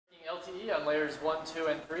LTE on layers 1, 2,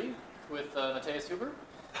 and 3 with Mattias Huber.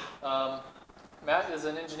 Matt is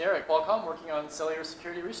an engineer at Qualcomm working on cellular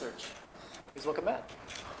security research. Please welcome Matt.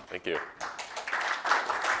 Thank you.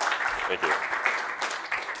 Thank you.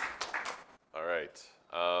 All right.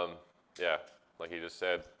 Yeah, like he just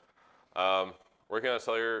said, working on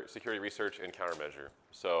cellular security research and countermeasure.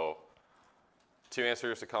 So 2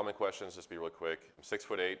 answers to common questions, just be real quick. I'm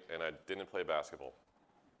 6'8", and I didn't play basketball.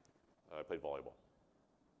 I played volleyball.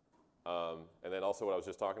 And then also what I was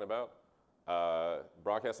just talking about,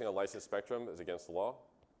 broadcasting a licensed spectrum is against the law.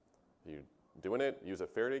 If you're doing it, use a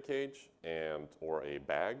Faraday cage or a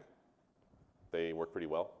bag. They work pretty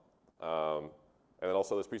well. And then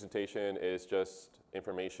also this presentation is just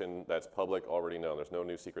information that's public, already known. There's no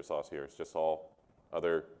new secret sauce here. It's just all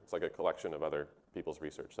other, it's like a collection of other people's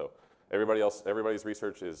research. So everybody's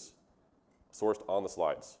research is sourced on the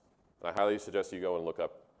slides. And I highly suggest you go and look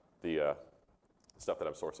up the stuff that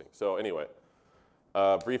I'm sourcing. So anyway,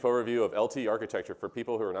 brief overview of LTE architecture for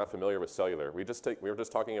people who are not familiar with cellular. We were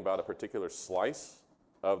just talking about a particular slice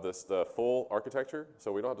of the full architecture.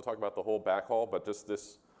 So we don't have to talk about the whole backhaul, but just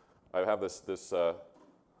this. I have this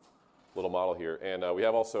little model here, and we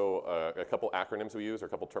have also a couple acronyms we use, or a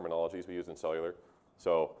couple terminologies we use in cellular.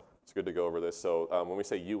 So it's good to go over this. So when we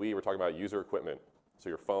say UE, we're talking about user equipment. So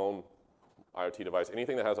your phone, IoT device,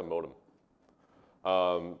 anything that has a modem.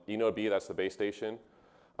 eNodeB, that's the base station.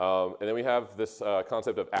 And then we have this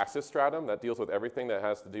concept of access stratum that deals with everything that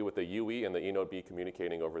has to do with the UE and the eNodeB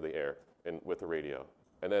communicating over the air and with the radio.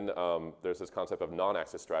 And then there's this concept of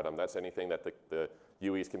non-access stratum. That's anything that the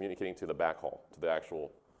UE is communicating to the backhaul, to the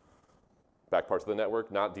actual back parts of the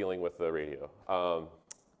network, not dealing with the radio.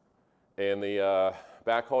 In the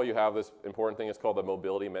backhaul, you have this important thing. It's called the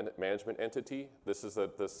mobility management entity. This is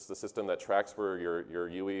the system that tracks where your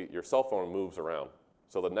UE, your cell phone moves around.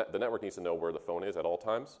 So the network needs to know where the phone is at all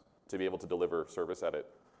times to be able to deliver service at it.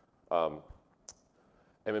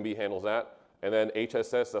 MMB handles that. And then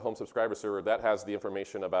HSS, the home subscriber server, that has the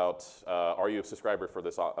information about are you a subscriber for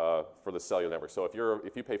this cellular network. So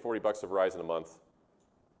if you pay $40 of Verizon a month,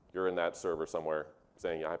 you're in that server somewhere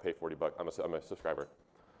saying, yeah, I pay $40. I'm a subscriber.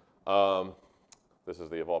 This is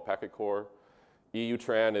the Evolved Packet Core.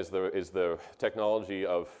 EUTRAN is the technology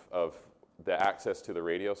of the access to the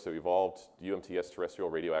radio. So Evolved UMTS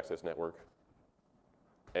Terrestrial Radio Access Network.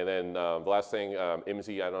 And then the last thing,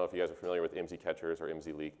 IMSI. I don't know if you guys are familiar with IMSI catchers or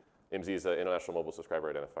IMSI leak. IMSI is the International Mobile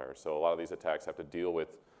Subscriber Identifier. So a lot of these attacks have to deal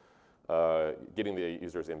with getting the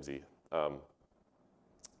user's IMSI. So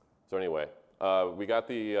anyway, we got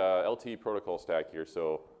the LTE protocol stack here.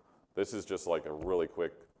 So this is just like a really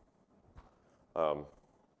quick overview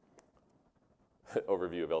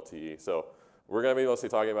of LTE. So we're going to be mostly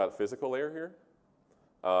talking about physical layer here.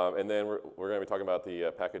 And then we're going to be talking about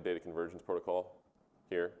the packet data convergence protocol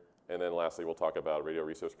here. And then lastly, we'll talk about radio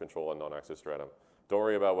resource control and non-access stratum. Don't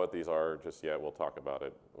worry about what these are just yet. We'll talk about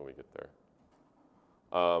it when we get there.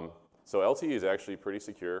 So LTE is actually pretty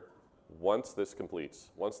secure once this completes,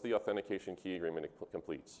 once the authentication key agreement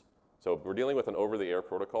completes. So we're dealing with an over-the-air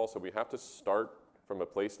protocol, so we have to start from a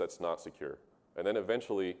place that's not secure. And then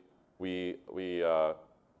eventually, we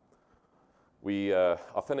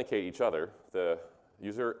authenticate each other, the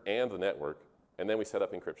user and the network, and then we set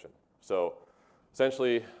up encryption. So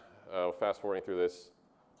essentially, fast forwarding through this,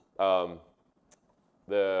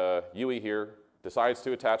 the UE here decides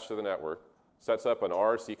to attach to the network, sets up an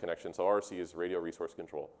RRC connection. So RRC is radio resource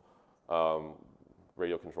control,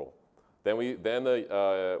 radio control. Then we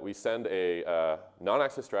send a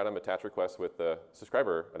non-access stratum attach request with the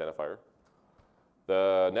subscriber identifier.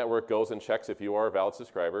 The network goes and checks if you are a valid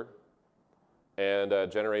subscriber and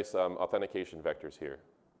generates authentication vectors here.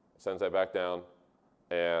 Sends that back down,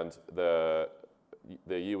 and the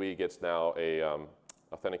UE gets now a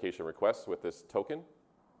authentication request with this token.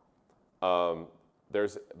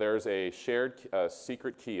 There's a shared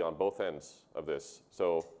secret key on both ends of this.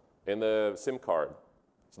 So in the SIM card,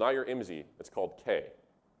 it's not your IMSI, it's called K.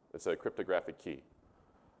 It's a cryptographic key.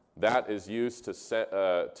 That is used to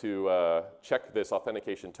check this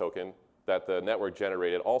authentication token that the network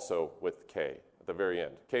generated also with K at the very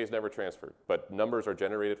end. K is never transferred, but numbers are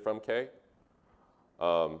generated from K.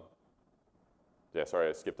 Yeah, sorry,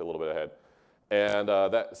 I skipped a little bit ahead. And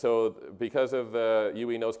so because of the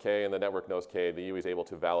UE knows K and the network knows K, the UE is able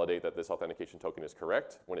to validate that this authentication token is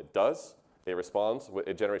correct. When it does, it responds.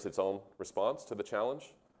 It generates its own response to the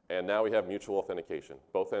challenge. And now we have mutual authentication.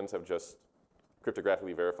 Both ends have just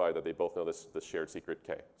cryptographically verified that they both know this shared secret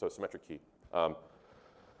K. So it's a symmetric key.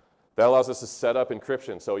 That allows us to set up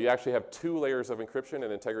encryption. So you actually have 2 layers of encryption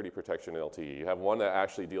and integrity protection in LTE. You have one that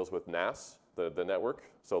actually deals with NAS, the network,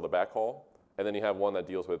 so the backhaul. and then you have one that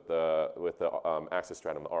deals with the access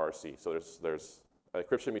stratum, the RRC. So there's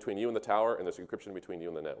encryption between you and the tower, and there's encryption between you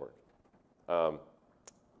and the network.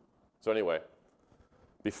 So anyway,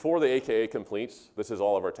 before the AKA completes, this is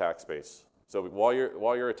all of our attack space. So while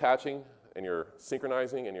you're attaching and you're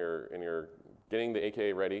synchronizing and you're getting the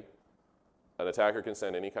AKA ready, an attacker can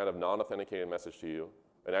send any kind of non-authenticated message to you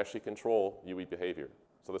and actually control UE behavior.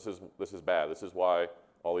 So this is bad. This is why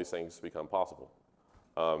all these things become possible.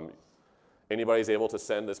 Anybody's able to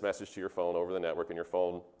send this message to your phone over the network, and your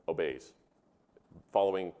phone obeys,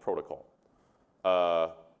 following protocol.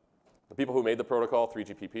 The people who made the protocol,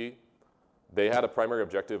 3GPP, they had a primary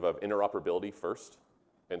objective of interoperability first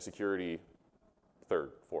and security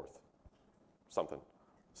third, fourth, something.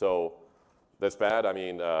 So that's bad. I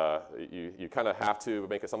mean, you kind of have to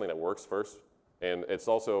make it something that works first. And it's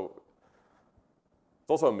also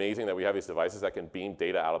amazing that we have these devices that can beam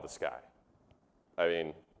data out of the sky. I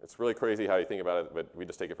mean, it's really crazy how you think about it, but we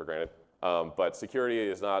just take it for granted. But security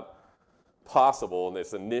is not possible in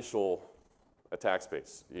this initial attack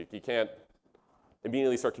space. You can't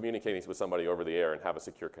immediately start communicating with somebody over the air and have a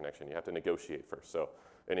secure connection. You have to negotiate first. So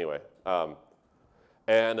anyway,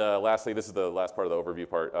 and lastly, this is the last part of the overview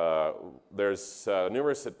part. There's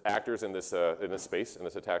numerous actors in this space, in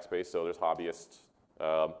this attack space. So there's hobbyists.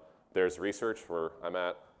 There's research where I'm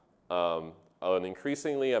at. An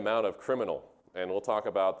increasingly amount of criminal, and we'll talk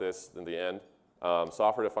about this in the end.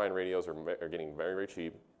 Software-defined radios are getting very, very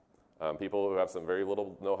cheap. People who have some very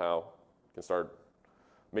little know-how can start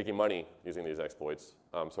making money using these exploits.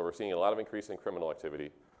 So we're seeing a lot of increase in criminal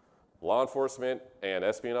activity. Law enforcement and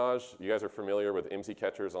espionage, you guys are familiar with IMSI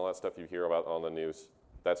catchers and all that stuff you hear about on the news.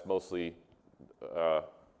 That's mostly,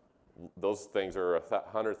 those things are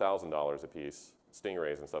 $100,000 a piece,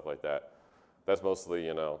 stingrays and stuff like that. That's mostly,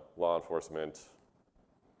 law enforcement,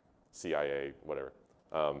 CIA, whatever.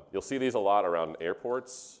 You'll see these a lot around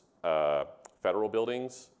airports, federal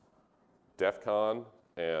buildings, DEF CON,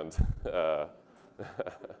 and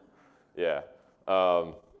yeah,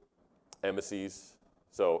 embassies.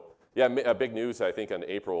 So yeah, a big news, I think, in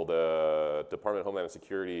April, the Department of Homeland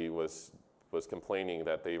Security was complaining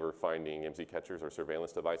that they were finding IMSI catchers or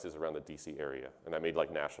surveillance devices around the DC area, and that made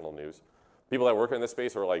like national news. People that work in this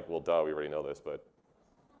space are like, well, duh, we already know this, but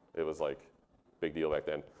it was like big deal back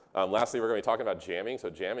then. Lastly, we're going to be talking about jamming. So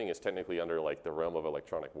jamming is technically under like the realm of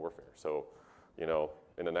electronic warfare. So, in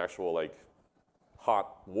an actual like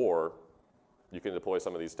hot war, you can deploy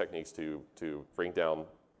some of these techniques to bring down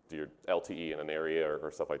your LTE in an area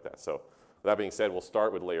or stuff like that. So with that being said, we'll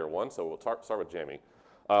start with layer one. So we'll start with jamming.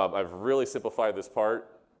 I've really simplified this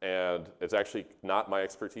part, and it's actually not my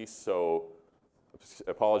expertise. So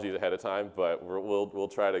apologies ahead of time, but we'll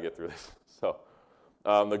try to get through this. So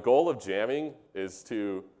the goal of jamming is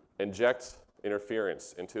to inject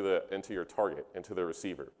interference into your target, into the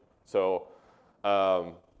receiver. So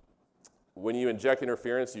when you inject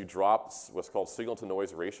interference, you drop what's called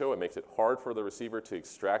signal-to-noise ratio. It makes it hard for the receiver to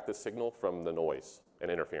extract the signal from the noise and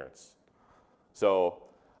interference. So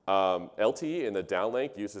LTE in the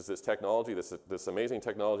downlink uses this technology, this amazing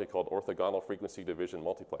technology called orthogonal frequency division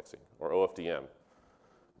multiplexing, or OFDM.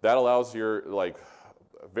 That allows your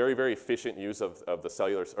very, very efficient use of the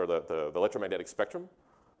cellular or the electromagnetic spectrum.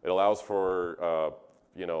 It allows for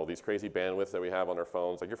these crazy bandwidths that we have on our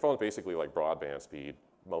phones. Like your phone's basically like broadband speed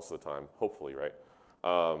most of the time, hopefully, right?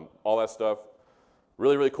 All that stuff,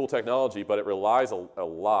 really, really cool technology, but it relies a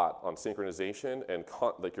lot on synchronization, and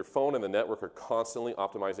like your phone and the network are constantly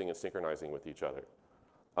optimizing and synchronizing with each other.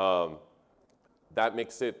 That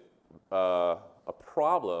makes it a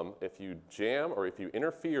problem if you jam or if you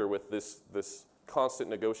interfere with this constant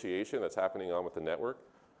negotiation that's happening on with the network,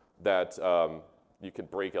 that you can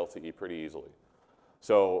break LTE pretty easily.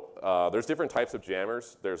 So there's different types of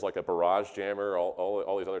jammers. There's like a barrage jammer,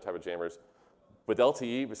 all these other type of jammers. With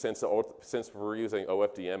LTE, since we're using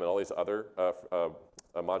OFDM and all these other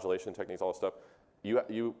modulation techniques, all this stuff,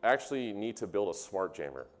 you actually need to build a smart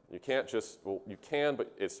jammer. You can't just, well, you can,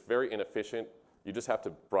 but it's very inefficient. You just have to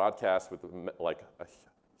broadcast with like a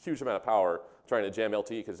huge amount of power trying to jam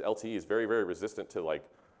LTE, because LTE is very, very resistant to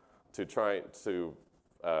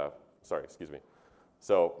sorry, excuse me.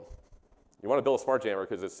 So you want to build a smart jammer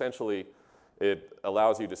because essentially it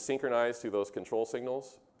allows you to synchronize to those control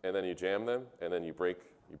signals, and then you jam them, and then you break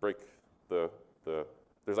there's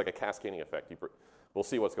like a cascading effect. We'll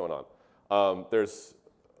see what's going on. There's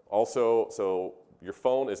also, so your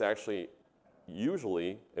phone is actually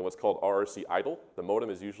usually in what's called RRC idle. The modem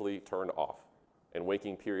is usually turned off and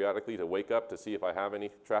waking periodically to wake up to see if I have any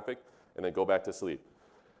traffic, and then go back to sleep.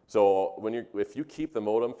 So if you keep the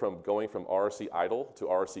modem from going from RRC idle to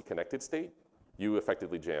RRC connected state, you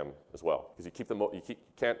effectively jam as well, because you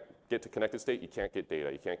can't get to connected state, you can't get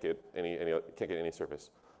data, you can't get any service.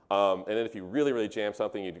 And then if you really, really jam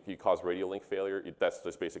something, you cause radio link failure. That's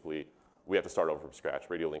just basically, we have to start over from scratch.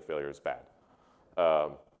 Radio link failure is bad.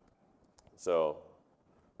 So,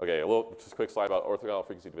 okay, just a quick slide about orthogonal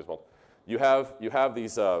frequency divisible. You have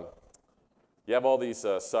all these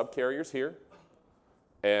subcarriers here,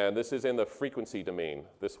 and this is in the frequency domain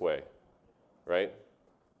this way, right?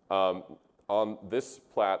 On this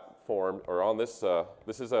platform, or on this,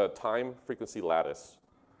 this is a time frequency lattice.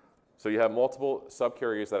 So you have multiple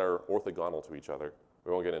subcarriers that are orthogonal to each other.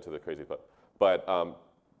 We won't get into the crazy, but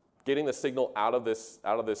getting the signal out of this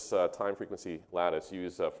time frequency lattice,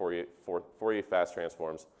 use Fourier fast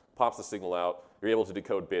transforms, pops the signal out. You're able to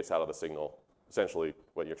decode bits out of the signal, essentially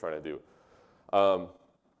what you're trying to do.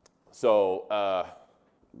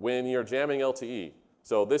 When you're jamming LTE,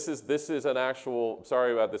 so this is an actual,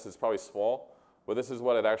 sorry about this, it's probably small, but this is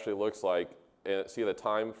what it actually looks like. See the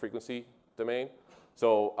time frequency domain?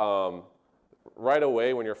 So right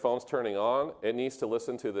away when your phone's turning on, it needs to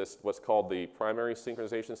listen to this, what's called the primary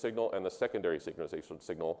synchronization signal and the secondary synchronization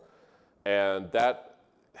signal. And that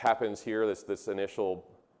happens here, this initial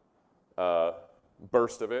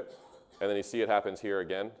burst of it. And then you see it happens here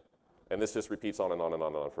again. And this just repeats on and on and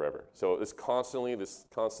on and on forever. So this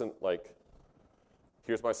constant, like,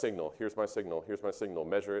 here's my signal, here's my signal, here's my signal,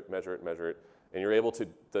 measure it, measure it, measure it. And you're able to,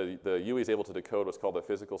 the UE is able to decode what's called the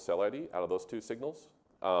physical cell ID out of those two signals.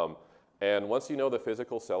 And once you know the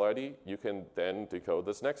physical cell ID, you can then decode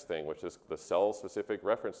this next thing, which is the cell-specific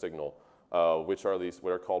reference signal, which are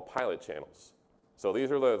what are called pilot channels. So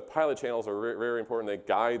these are the pilot channels are very important. They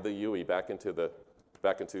guide the UE back into the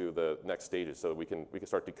next stages, so we can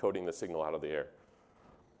start decoding the signal out of the air.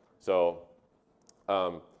 So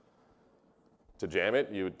to jam it,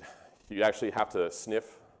 you actually have to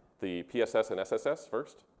sniff the PSS and SSS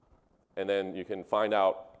first, and then you can find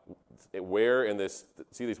out where in this,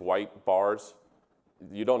 see these white bars?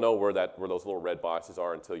 You don't know where those little red boxes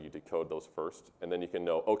are until you decode those first, and then you can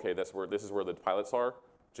know, okay, this is where the pilots are,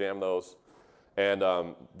 jam those. And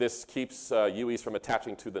this keeps UEs from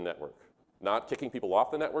attaching to the network. Not kicking people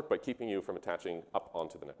off the network, but keeping you from attaching up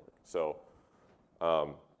onto the network. So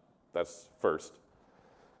that's first.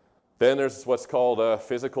 Then there's what's called a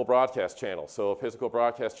physical broadcast channel. So a physical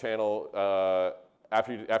broadcast channel,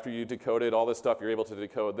 after you decoded all this stuff, you're able to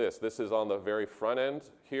decode this. This is on the very front end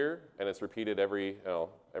here, and it's repeated every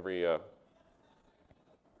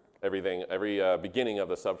beginning of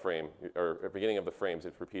the subframe, or beginning of the frames,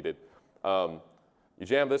 it's repeated. You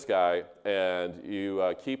jam this guy, and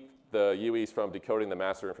you keep the UEs from decoding the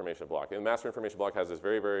master information block. And the master information block has this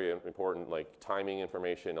very, very important timing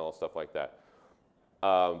information and all stuff like that.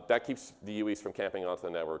 That keeps the UEs from camping onto the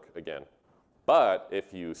network again. But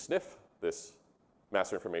if you sniff this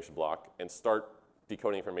master information block and start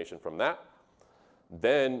decoding information from that,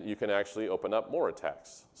 then you can actually open up more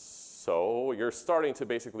attacks. So you're starting to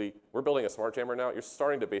basically, we're building a smart jammer now, you're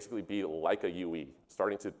starting to basically be like a UE,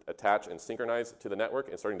 starting to attach and synchronize to the network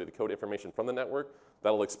and starting to decode information from the network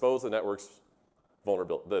that'll expose the network's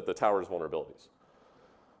vulnerability, the tower's vulnerabilities.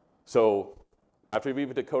 So after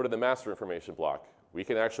we've decoded the master information block, we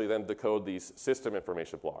can actually then decode these system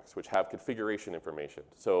information blocks, which have configuration information.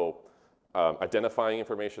 So identifying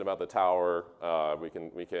information about the tower,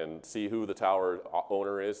 we can see who the tower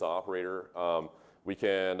owner is, the operator. We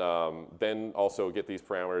can then also get these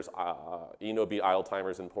parameters. ENOB idle timer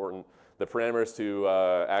is important. The parameters to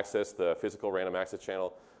access the physical random access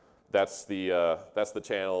channel, that's the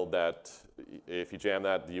channel that if you jam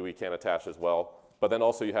that, the UE can't attach as well. But then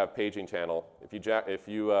also you have paging channel. If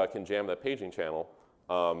you can jam that paging channel,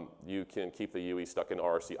 you can keep the UE stuck in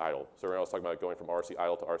RRC idle. So right now I was talking about going from RRC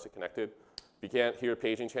idle to RRC connected. If you can't hear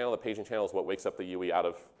paging channel, the paging channel is what wakes up the UE out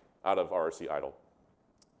of RRC idle.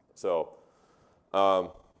 So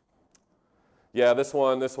yeah, this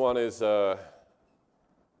one is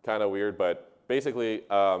kind of weird, but basically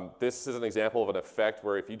this is an example of an effect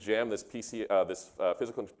where if you jam this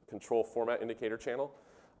physical control format indicator channel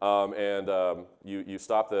and you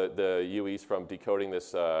stop the UEs from decoding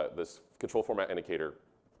this control format indicator,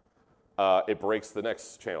 it breaks the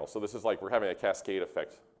next channel. So this is like we're having a cascade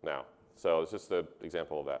effect now. So it's just an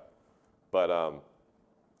example of that. But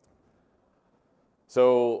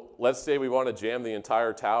so let's say we want to jam the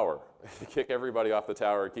entire tower, kick everybody off the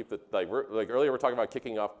tower, keep the earlier we're talking about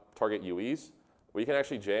kicking off target UEs. We can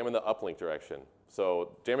actually jam in the uplink direction.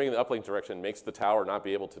 So jamming in the uplink direction makes the tower not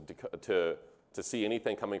be able to see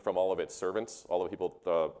anything coming from all of its servants, all the people,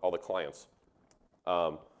 all the clients.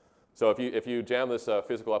 So if you jam this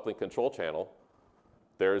physical uplink control channel,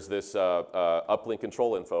 There's this uplink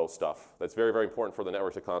control info stuff that's very, very important for the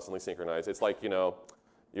network to constantly synchronize. It's like, your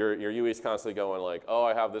UE is constantly going like, oh,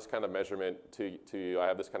 I have this kind of measurement to you. I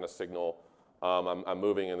have this kind of signal. I'm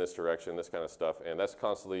moving in this direction, this kind of stuff. And that's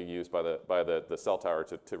constantly used by the cell tower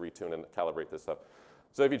to retune and calibrate this stuff.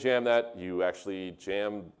 So if you jam that, you actually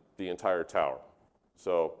jam the entire tower.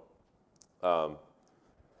 So, all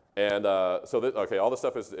this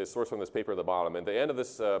stuff is sourced from this paper at the bottom. And at the end of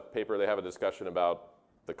this paper, they have a discussion about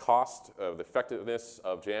the cost of the effectiveness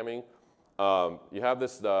of jamming. You have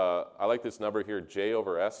this, I like this number here, J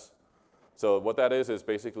over S. So what that is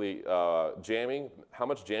basically jamming, how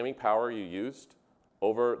much jamming power you used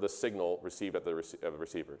over the signal received at the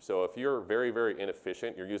receiver. So if you're very, very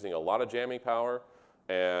inefficient, you're using a lot of jamming power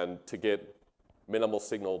and to get minimal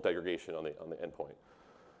signal degradation on the endpoint.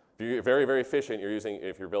 If you're very, very efficient,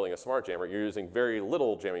 if you're building a smart jammer, you're using very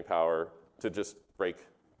little jamming power to just break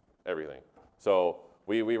everything. So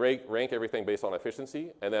we rank everything based on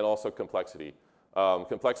efficiency and then also complexity.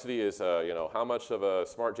 Complexity is how much of a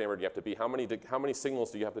smart jammer do you have to be? How many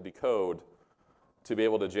signals do you have to decode to be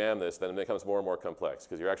able to jam this? Then it becomes more and more complex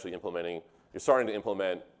because you're starting to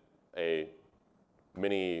implement a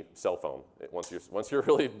mini cell phone. Once you're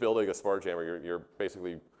really building a smart jammer, you're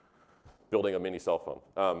basically building a mini cell phone.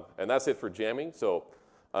 And that's it for jamming. So,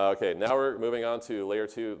 okay, now we're moving on to layer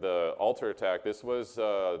 2, the alter attack. This was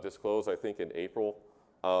disclosed, I think, in April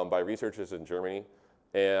by researchers in Germany.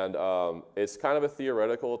 And it's kind of a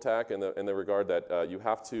theoretical attack in the regard that you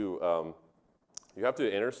have to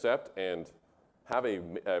intercept and have a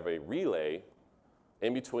relay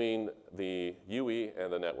in between the UE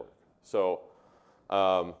and the network. So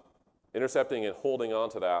intercepting and holding on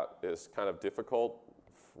to that is kind of difficult.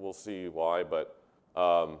 We'll see why, but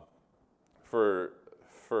to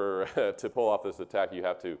pull off this attack, you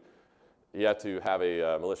have to have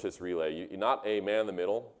a malicious relay. Not a man in the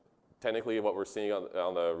middle. Technically, what we're seeing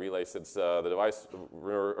on the relay, since the device,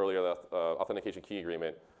 remember earlier, the authentication key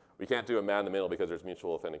agreement, we can't do a man in the middle because there's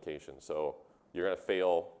mutual authentication. So you're going to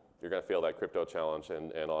fail that crypto challenge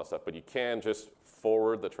and all that stuff. But you can just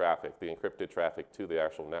forward the traffic, the encrypted traffic, to the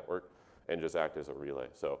actual network and just act as a relay.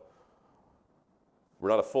 So we're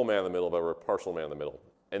not a full man in the middle, but we're a partial man in the middle.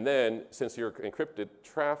 And then, since you're encrypted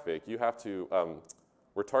traffic, you have to,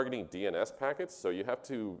 we're targeting DNS packets, so you have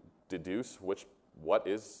to deduce what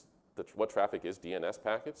traffic is DNS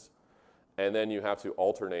packets, and then you have to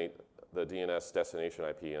alternate the DNS destination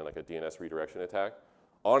IP in like a DNS redirection attack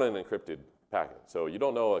on an encrypted packet. So you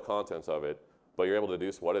don't know the contents of it, but you're able to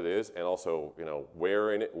deduce what it is and also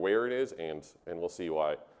where it is, and we'll see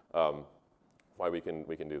why we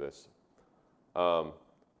can do this. So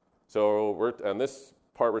on this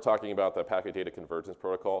part, we're talking about the packet data convergence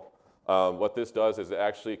protocol. What this does is it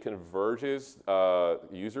actually converges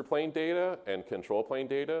user plane data and control plane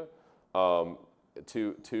data to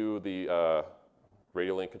the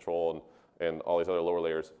radio link control and all these other lower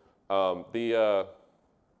layers. The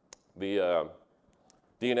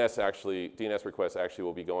DNS requests actually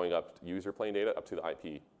will be going up user plane data up to the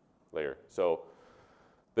IP layer. So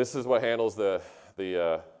this is what handles the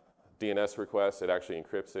DNS request. It actually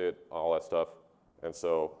encrypts it, all that stuff. And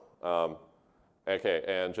so, okay,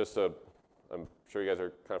 and I'm sure you guys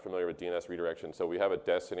are kind of familiar with DNS redirection. So we have a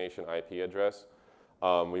destination IP address.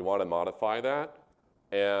 We want to modify that.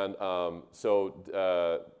 And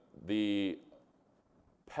the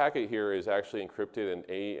packet here is actually encrypted in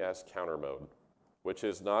AES counter mode, which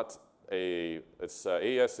is not it's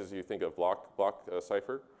AES as you think of block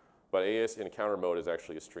cipher, but AES in counter mode is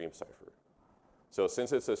actually a stream cipher. So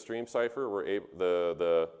since it's a stream cipher,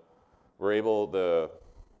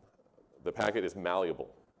 the packet is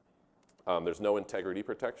malleable. There's no integrity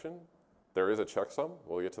protection. There is a checksum.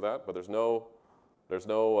 We'll get to that, but there's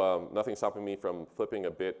nothing stopping me from flipping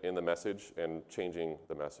a bit in the message and changing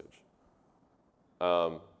the message.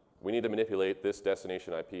 We need to manipulate this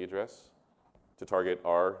destination IP address to target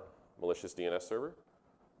our malicious DNS server,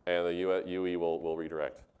 and the UE will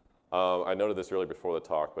redirect. I noted this earlier before the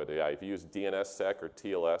talk, but yeah, if you use DNSSEC or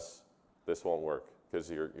TLS, this won't work because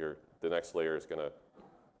the next layer is going to.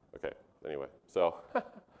 Okay. Anyway, so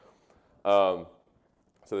so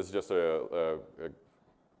this is just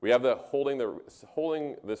we have holding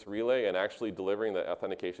this relay and actually delivering the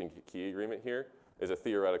authentication key agreement here is a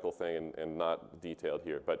theoretical thing and not detailed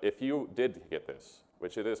here. But if you did get this,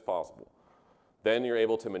 which it is possible, then you're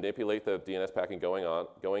able to manipulate the DNS packet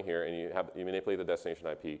going here, and you manipulate the destination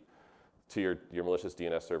IP to your malicious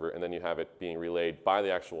DNS server, and then you have it being relayed by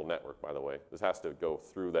the actual network. By the way, this has to go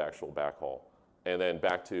through the actual backhaul, and then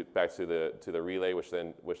back to the relay, which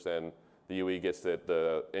then the UE gets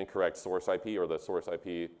the incorrect source IP or the source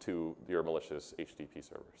IP to your malicious HTTP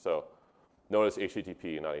server. So notice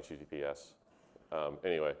HTTP, not HTTPS.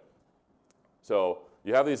 Anyway, so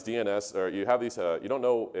you have these DNS, or you have these, you don't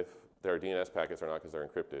know if they're DNS packets or not because they're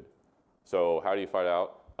encrypted. So how do you find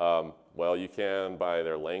out? Well, you can, by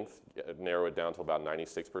their length, narrow it down to about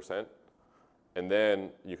 96%. And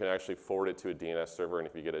then you can actually forward it to a DNS server, and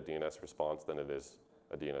if you get a DNS response, then it is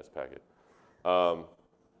a DNS packet.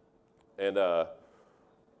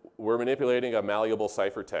 We're manipulating a malleable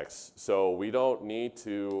ciphertext. So we don't need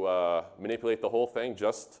to manipulate the whole thing,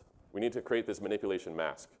 we need to create this manipulation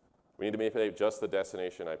mask. We need to manipulate just the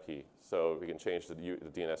destination IP, so we can change the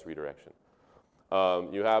DNS redirection.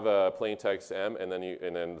 You have a plain text M, and then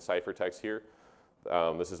the ciphertext here.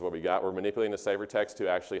 This is what we got. We're manipulating the ciphertext to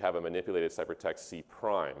actually have a manipulated ciphertext C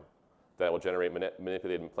prime that will generate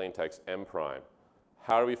manipulated in plain text M prime.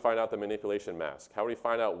 How do we find out the manipulation mask? How do we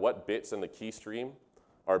find out what bits in the key stream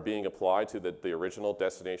are being applied to the original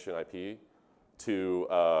destination IP to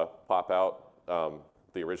pop out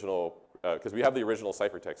the original, because we have the original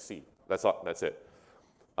ciphertext C. That's it.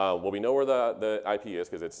 Well, we know where the IP is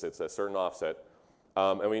because it's a certain offset.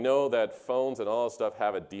 And we know that phones and all that stuff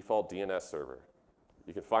have a default DNS server.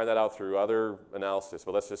 You can find that out through other analysis,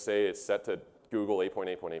 but let's just say it's set to Google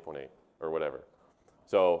 8.8.8.8 or whatever.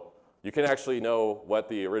 So you can actually know what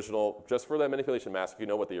the original, just for that manipulation mask, you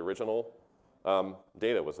know what the original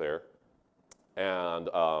data was there. And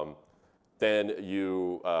then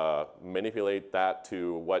you manipulate that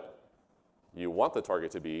to what you want the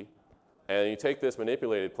target to be. And you take this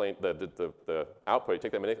manipulated plain, the output, you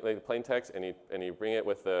take that manipulated plain text and you bring it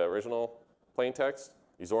with the original plain text,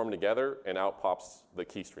 you XOR them together, and out pops the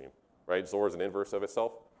key stream, right? XOR is an inverse of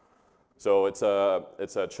itself. So it's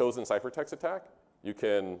a chosen ciphertext attack. You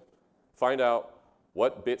can find out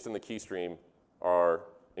what bits in the key stream are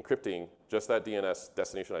encrypting just that DNS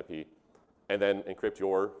destination IP, and then encrypt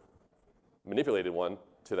your manipulated one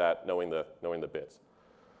to that, knowing the bits.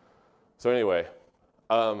 So anyway,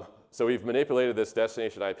 so we've manipulated this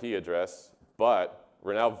destination IP address, but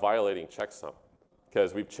we're now violating checksum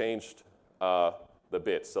because we've changed the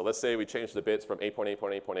bits. So let's say we change the bits from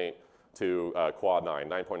 8.8.8.8 to quad 9,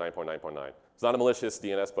 9.9.9.9. It's not a malicious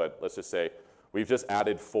DNS, but let's just say we've just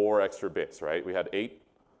added 4 extra bits, right? We had 8,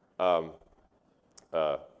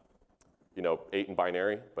 8 in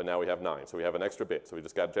binary, but now we have 9. So we have an extra bit. So we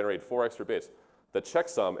just got to generate 4 extra bits. The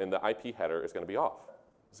checksum in the IP header is going to be off.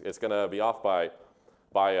 It's going to be off by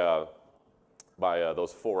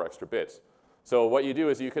those 4 extra bits. So what you do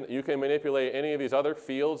is you can manipulate any of these other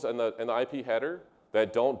fields in the IP header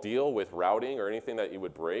that don't deal with routing or anything that you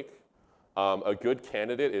would break. A good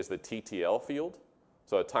candidate is the TTL field.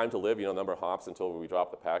 So time to live, number of hops until we drop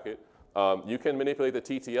the packet. You can manipulate the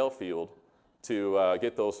TTL field to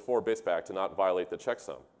get those 4 bits back to not violate the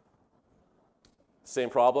checksum. Same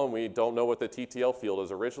problem, we don't know what the TTL field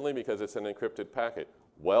is originally because it's an encrypted packet.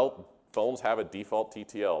 Well, phones have a default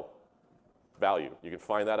TTL value. You can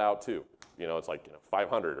find that out too. It's like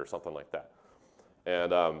 500 or something like that.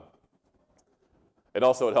 And it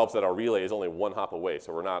helps that our relay is only 1 hop away,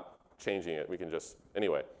 so we're not changing it. We can just,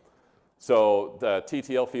 anyway. So the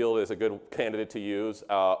TTL field is a good candidate to use.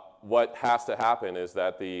 What has to happen is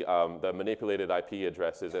that the manipulated IP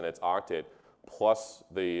addresses in its octet plus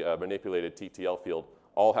the manipulated TTL field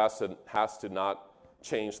all has to not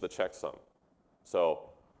change the checksum. So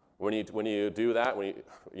when you do that,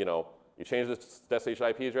 you change the destination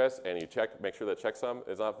IP address and you make sure that checksum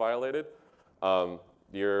is not violated,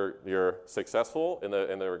 you're successful in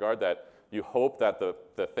the regard that you hope that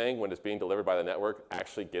the thing, when it's being delivered by the network,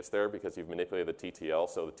 actually gets there because you've manipulated the TTL.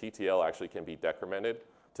 So the TTL actually can be decremented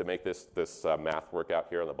to make this math work out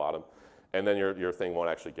here on the bottom. And then your thing won't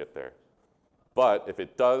actually get there. But if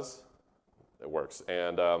it does, it works.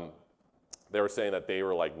 And they were saying that they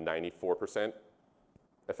were like 94%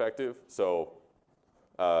 effective. So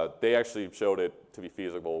they actually showed it to be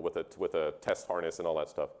feasible with a test harness and all that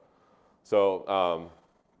stuff. So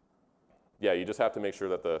yeah, you just have to make sure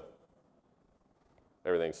that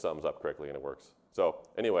everything sums up correctly and it works. So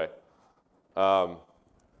anyway,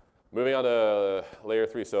 moving on to layer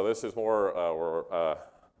 3. So this is more where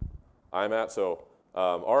I'm at. So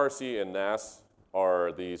RRC and NAS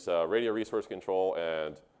are these radio resource control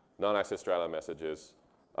and non-access strata messages.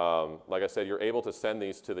 Like I said, you're able to send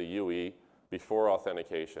these to the UE before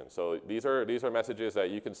authentication. So these are messages that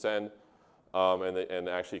you can send and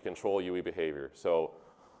actually control UE behavior. So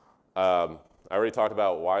I already talked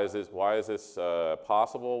about why is this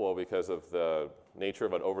possible? Well, because of the nature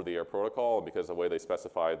of an over-the-air protocol and because of the way they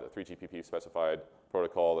specified, the 3GPP specified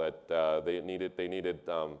protocol that they needed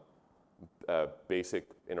basic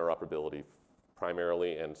interoperability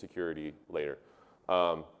primarily and security later.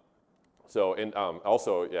 Also,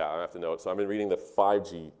 yeah, I have to note, so I've been reading the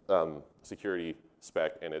 5G security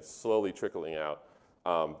spec, and it's slowly trickling out.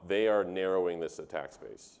 They are narrowing this attack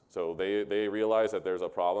space. So they realize that there's a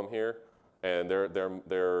problem here, and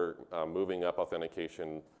they're moving up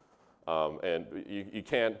authentication. And you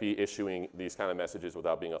can't be issuing these kind of messages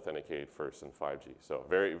without being authenticated first in 5G. So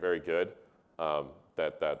very, very good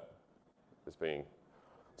that is being.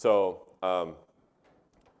 So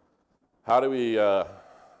how do we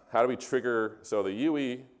trigger? So the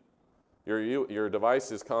UE, your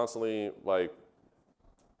device is constantly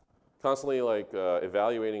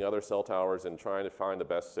evaluating other cell towers and trying to find the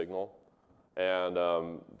best signal. And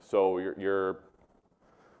so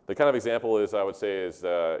the kind of example is, I would say, is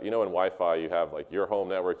in Wi-Fi you have like your home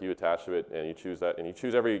network, you attach to it, and you choose that, and you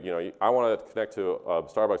choose I want to connect to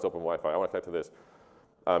Starbucks Open Wi-Fi. I want to connect to this.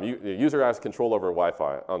 The user has control over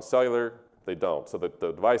Wi-Fi. On cellular, they don't. So the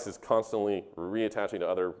device is constantly reattaching to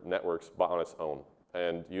other networks on its own,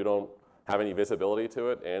 and you don't have any visibility to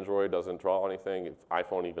it. Android doesn't draw anything.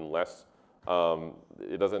 iPhone even less.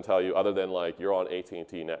 It doesn't tell you other than like you're on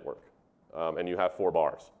AT&T network, and you have 4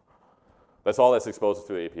 bars. That's all that's exposed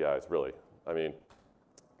through the APIs, really. I mean,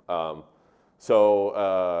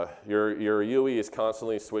 your UE is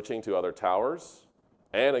constantly switching to other towers,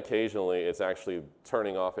 and occasionally it's actually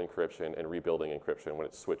turning off encryption and rebuilding encryption when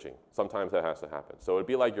it's switching. Sometimes that has to happen. So it'd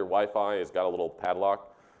be like your Wi-Fi has got a little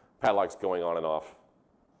padlock. Padlock's going on and off,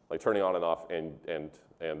 like turning on and off, and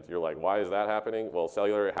you're like, why is that happening? Well,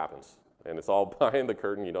 cellular, it happens, and it's all behind the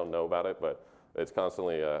curtain. You don't know about it, but it's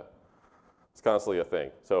constantly a thing.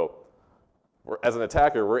 So as an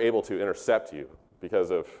attacker, we're able to intercept you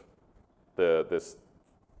because of this,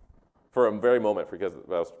 for a very moment, because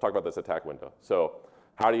I was talking about this attack window. So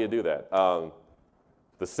how do you do that?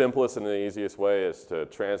 The simplest and the easiest way is to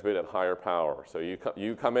transmit at higher power. So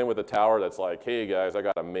you come in with a tower that's like, hey guys, I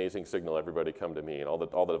got amazing signal, everybody come to me, and all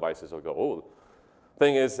the devices will go, oh.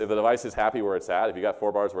 Thing is, if the device is happy where it's at, if you got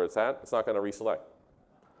 4 bars where it's at, it's not going to reselect.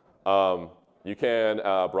 You can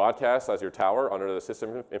broadcast as your tower under the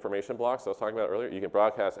system information blocks I was talking about earlier. You can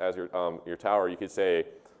broadcast as your tower. You could say,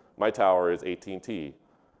 my tower is AT&T,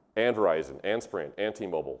 and Verizon, and Sprint, and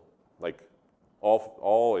T-Mobile. Like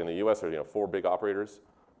all in the US are 4 big operators.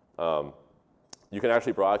 You can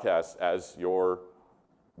actually broadcast as your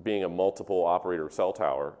being a multiple operator cell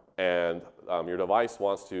tower, and your device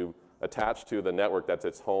wants to attach to the network that's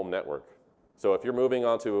its home network. So if you're moving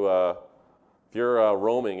onto if you're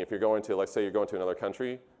roaming, if you're going to, let's say you're going to another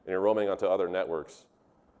country and you're roaming onto other networks,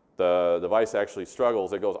 the device actually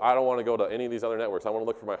struggles. It goes, I don't want to go to any of these other networks. I want to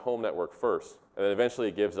look for my home network first. And then eventually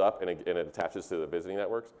it gives up and it attaches to the visiting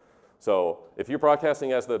networks. So if you're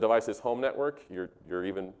broadcasting as the device's home network, you're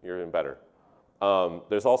even better.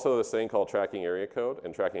 There's also this thing called tracking area code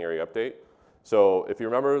and tracking area update. So if you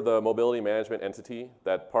remember the mobility management entity,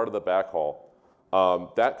 that part of the backhaul,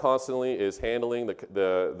 that constantly is handling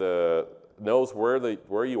knows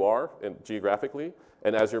where you are geographically,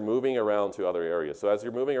 and as you're moving around to other areas. So as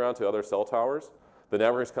you're moving around to other cell towers, the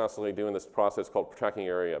network is constantly doing this process called tracking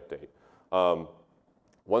area update.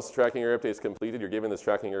 Once the tracking area update is completed, you're given this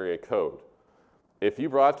tracking area code. If you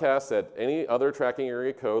broadcast at any other tracking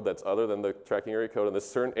area code that's other than the tracking area code in this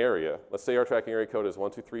certain area, let's say our tracking area code is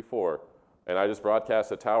 1234, and I just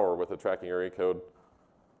broadcast a tower with a tracking area code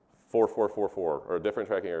 4444, or a different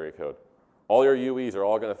tracking area code, all your UEs are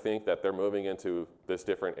all going to think that they're moving into this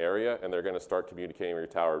different area, and they're going to start communicating with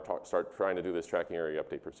your tower, start trying to do this tracking area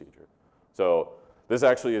update procedure. So this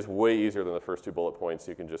actually is way easier than the first 2 bullet points.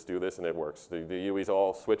 You can just do this, and it works. The UEs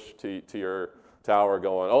all switch to your tower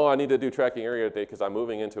going, oh, I need to do tracking area update because I'm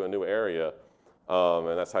moving into a new area,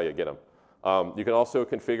 and that's how you get them. You can also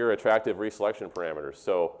configure attractive reselection parameters.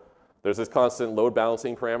 So there's this constant load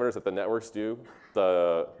balancing parameters that the networks do.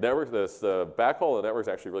 The backhaul of the network is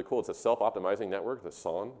actually really cool. It's a self-optimizing network, the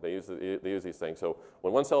SON. They use these things. So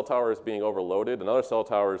when one cell tower is being overloaded, another cell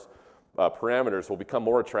tower's parameters will become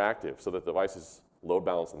more attractive so that devices load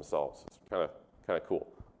balance themselves. It's kind of cool.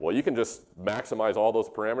 Well, you can just maximize all those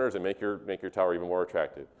parameters and make your tower even more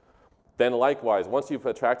attractive. Then likewise, once you've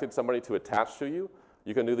attracted somebody to attach to you,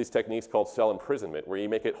 you can do these techniques called cell imprisonment, where you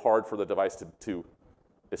make it hard for the device to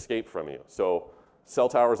escape from you. So cell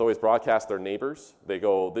towers always broadcast their neighbors. They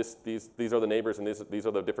go, these are the neighbors, and these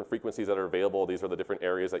are the different frequencies that are available. These are the different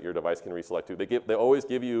areas that your device can reselect to. They always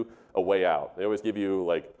give you a way out. They always give you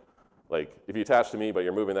like if you attach to me, but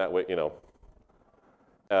you're moving that way,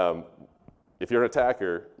 if you're an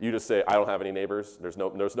attacker, you just say, I don't have any neighbors. There's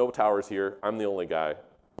no towers here. I'm the only guy.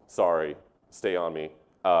 Sorry, stay on me.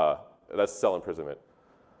 That's cell imprisonment.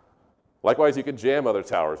 Likewise, you can jam other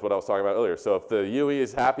towers, what I was talking about earlier. So if the UE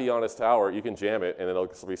is happy on its tower, you can jam it, and it'll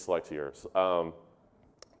reselect yours. The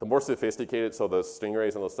more sophisticated, so the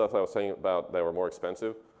stingrays and the stuff I was saying about that were more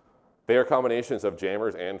expensive, they are combinations of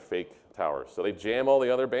jammers and fake towers. So they jam all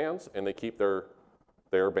the other bands, and they keep their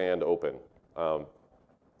band open.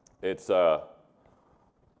 It's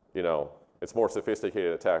you know, it's more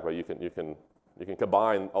sophisticated attack, but you can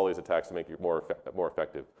combine all these attacks to make it more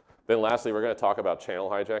effective. Then lastly, we're going to talk about channel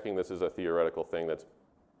hijacking. This is a theoretical thing that's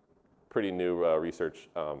pretty new research,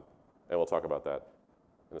 and we'll talk about that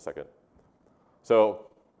in a second. So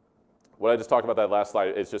what I just talked about that last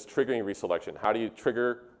slide is just triggering reselection. How do you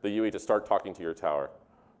trigger the UE to start talking to your tower?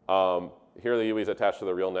 Here the UE is attached to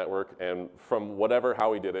the real network, and from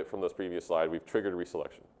how we did it from this previous slide, we've triggered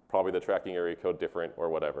reselection. Probably the tracking area code different or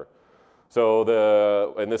whatever.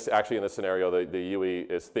 So in this scenario, the UE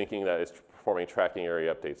is thinking that it's performing tracking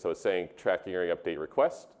area updates. So it's saying tracking area update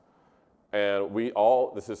request. And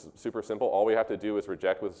this is super simple. All we have to do is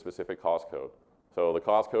reject with a specific cause code. So the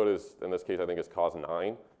cause code is, in this case, I think it's cause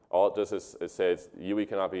 9. All it does is it says UE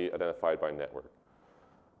cannot be identified by network.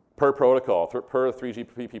 Per protocol, per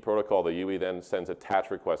 3GPP protocol, the UE then sends a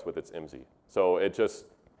attach request with its IMSI. So it just,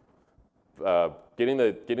 getting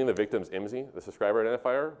the victim's IMSI, the subscriber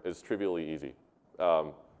identifier, is trivially easy.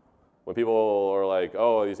 When people are like,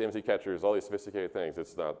 oh, these IMSI catchers, all these sophisticated things,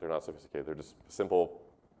 they're not sophisticated. They're just simple.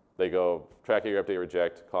 They go track area update,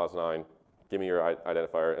 reject, cause 9, give me your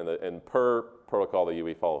identifier, and per protocol, the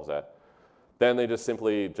UE follows that. Then they just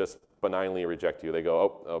simply benignly reject you. They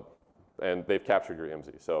go, oh, and they've captured your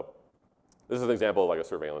IMSI. So this is an example of like a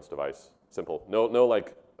surveillance device. Simple. No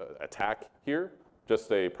like attack here,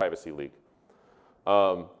 just a privacy leak.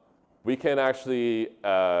 We can actually get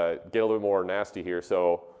a little bit more nasty here.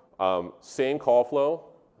 So same call flow,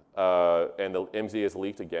 and the IMSI is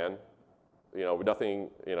leaked again.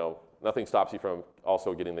 Nothing stops you from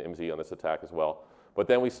also getting the IMSI on this attack as well. But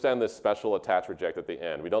then we send this special attach reject at the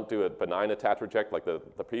end. We don't do a benign attach reject like the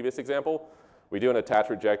previous example. We do an attach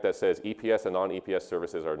reject that says EPS and non-EPS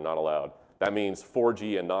services are not allowed. That means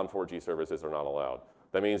 4G and non-4G services are not allowed.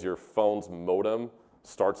 That means your phone's modem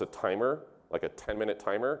starts a timer, like a 10-minute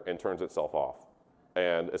timer, and turns itself off.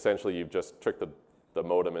 And essentially, you've just tricked the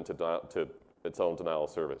modem into its own denial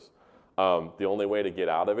of service. The only way to get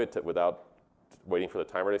out of it without waiting for the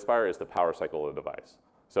timer to expire is to power cycle the device.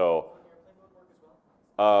 So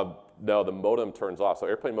no, the modem turns off. So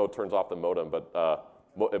airplane mode turns off the modem, but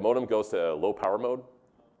the modem goes to low power mode.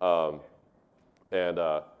 Yeah. Is there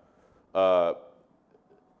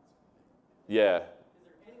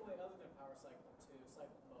any way other than power cycle to cycle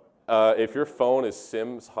the modem? If your phone is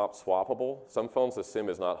SIM hot swappable, some phones the SIM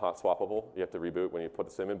is not hot swappable. You have to reboot when you put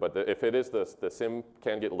the SIM in. But if it is, the SIM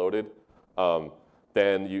can get loaded.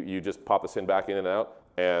 Then you just pop the SIM back in and out.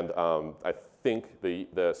 And I think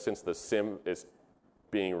since the SIM is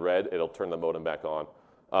being read, it'll turn the modem back on.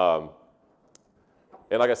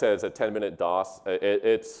 And like I said, it's a 10-minute DOS.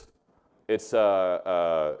 It's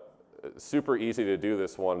super easy to do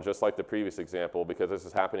this one, just like the previous example, because this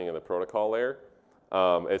is happening in the protocol layer.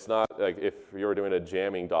 It's not like if you were doing a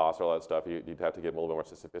jamming DOS or all that stuff, you'd have to get a little bit more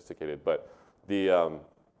sophisticated. But the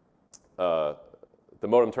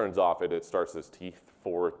modem turns off, it starts this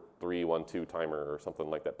T4312 timer or something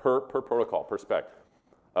like that per protocol, per spec.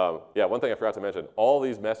 Yeah, one thing I forgot to mention, all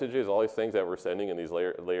these messages, all these things that we're sending in these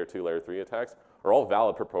layer 2, layer 3 attacks are all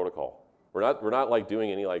valid per protocol. We're not like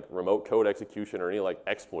doing any like remote code execution or any like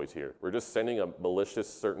exploits here. We're just sending a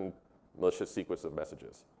certain malicious sequence of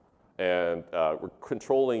messages. And we're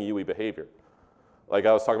controlling UE behavior. Like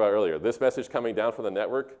I was talking about earlier, this message coming down from the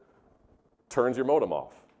network turns your modem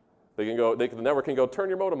off. The network can go turn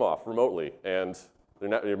your modem off remotely, and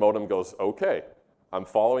your modem goes, okay, I'm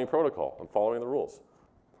following protocol, I'm following the rules.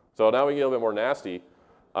 So now we can get a little bit more nasty.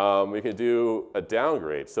 We can do a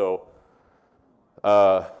downgrade. So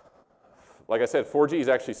like I said, 4G is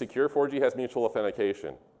actually secure. 4G has mutual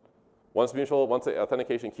authentication. Once the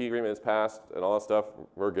authentication key agreement is passed and all that stuff,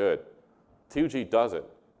 we're good. 2G doesn't.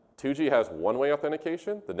 2G has one-way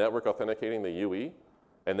authentication, the network authenticating the UE,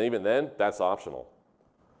 and even then, that's optional.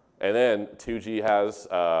 And then 2G has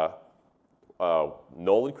null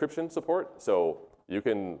encryption support, so you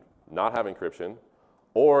can not have encryption,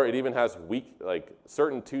 or it even has weak, like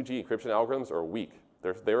certain 2G encryption algorithms are weak.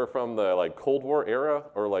 They were from the like Cold War era,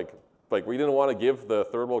 or like we didn't want to give the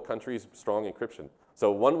third world countries strong encryption.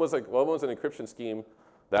 So one was an encryption scheme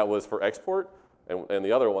that was for export, and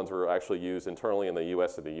the other ones were actually used internally in the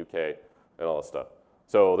US and the UK and all that stuff.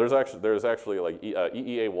 So there's actually like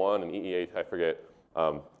EEA1 and EEA, I forget,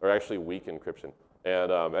 are actually weak encryption.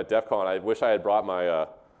 And at DEF CON, I wish I had brought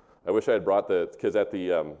because at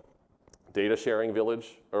the data sharing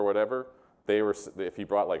village or whatever, if you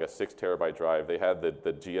brought like a 6 terabyte drive, they had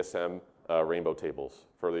the GSM rainbow tables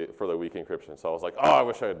for the weak encryption. So I was like, oh, I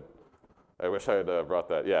wish I had brought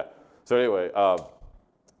that. Yeah. So anyway,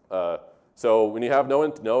 so when you have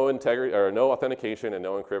no integrity or no authentication and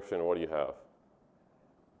no encryption, what do you have?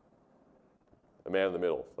 A man in the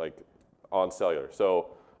middle, like on cellular. So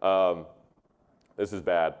this is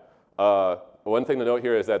bad. One thing to note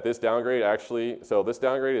here is that this downgrade actually, so this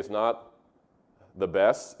downgrade is not the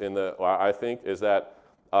best I think, is that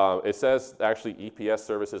it says actually EPS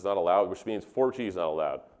service is not allowed, which means 4G is not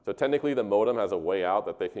allowed. So technically the modem has a way out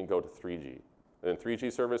that they can go to 3G. And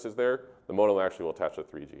 3G service is there, the modem actually will attach to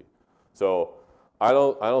 3G. So I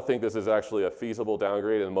don't think this is actually a feasible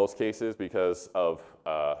downgrade in most cases because of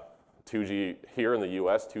 2G here in the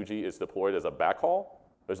US, 2G is deployed as a backhaul.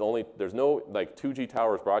 There's no like 2G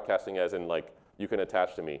towers broadcasting as in like you can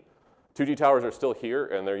attach to me. 2G towers are still here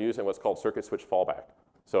and they're using what's called circuit switch fallback.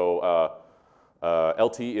 So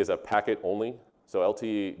LTE is a packet only. So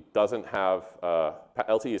LTE doesn't have,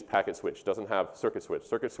 LTE is packet switch, doesn't have circuit switch.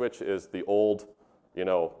 Circuit switch is the old,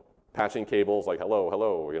 patching cables like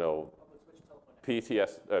hello,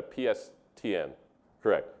 PSTN,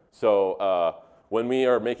 correct. So when we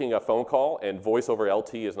are making a phone call and voice over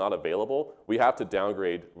LTE is not available, we have to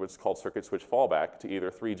downgrade what's called circuit switch fallback to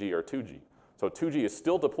either 3G or 2G. So 2G is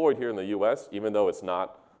still deployed here in the US, even though it's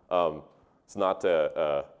not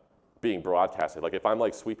being broadcasted. Like if I'm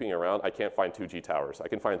like sweeping around, I can't find 2G towers. I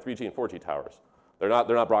can find 3G and 4G towers. They're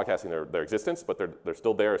not broadcasting their existence, but they're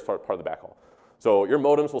still there as part of the backhaul. So your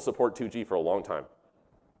modems will support 2G for a long time.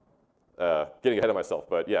 Getting ahead of myself,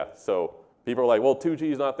 but yeah. So people are like, well,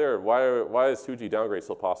 2G is not there. Why is 2G downgrade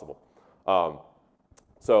still possible?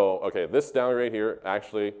 So okay, this downgrade here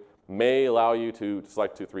actually may allow you to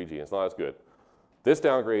select to 3G. It's not as good. This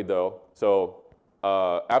downgrade though, so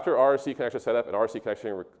after RRC connection setup and RRC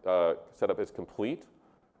connection setup is complete,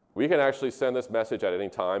 we can actually send this message at any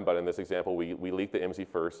time, but in this example, we leak the IMSI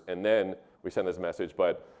first, and then we send this message.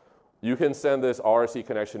 But you can send this RRC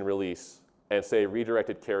connection release and say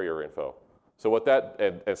redirected carrier info. So what that,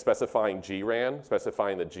 and specifying GRAN,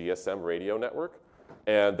 specifying the GSM radio network,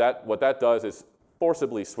 and what that does is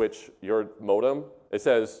forcibly switch your modem. It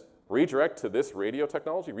says redirect to this radio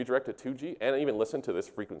technology, redirect to 2G, and even listen to this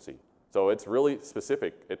frequency. So it's really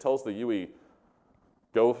specific. It tells the UE,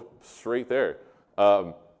 go straight there.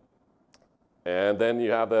 And then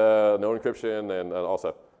you have the no encryption and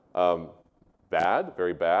also bad,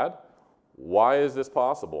 very bad. Why is this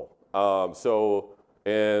possible?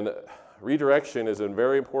 Redirection is a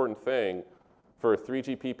very important thing for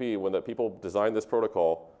 3GPP. When the people designed this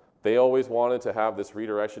protocol, they always wanted to have this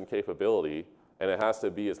redirection capability, and it has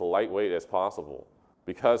to be as lightweight as possible.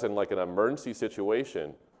 Because in like an emergency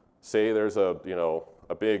situation, say there's a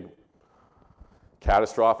big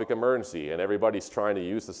catastrophic emergency and everybody's trying to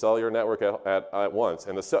use the cellular network at once.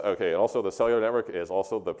 And also the cellular network is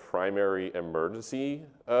also the primary emergency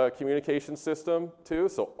communication system too.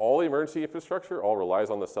 So all the emergency infrastructure all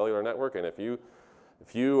relies on the cellular network. And if you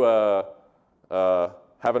have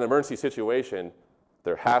an emergency situation,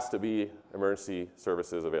 there has to be emergency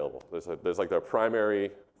services available. There's like the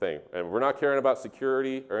primary thing. And we're not caring about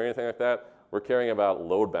security or anything like that. We're caring about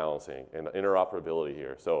load balancing and interoperability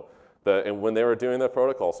here. So and when they were doing the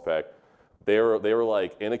protocol spec, they were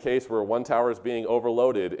like, in a case where one tower is being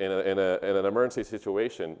overloaded in an emergency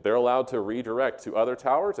situation, they're allowed to redirect to other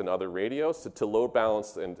towers and other radios to load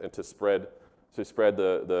balance and to spread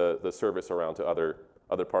the service around to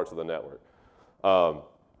other parts of the network.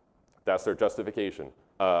 That's their justification.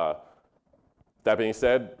 That being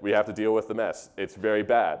said, we have to deal with the mess. It's very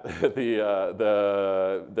bad. The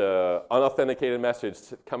unauthenticated message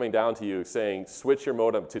coming down to you saying, switch your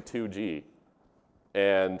modem to 2G.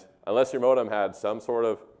 And unless your modem had some sort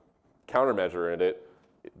of countermeasure in it,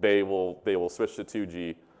 they will switch to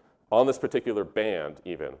 2G on this particular band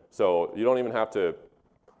even. So you don't even have to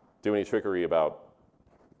do any trickery about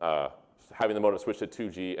having the modem switch to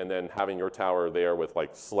 2G and then having your tower there with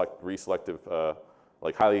like reselective,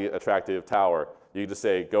 like highly attractive tower. You just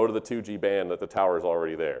say, go to the 2G band that the tower is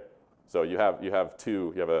already there. So you have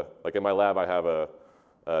like in my lab, I have an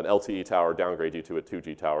LTE tower downgrade you to a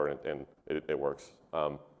 2G tower and it works.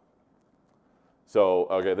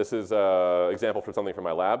 This is an example from something from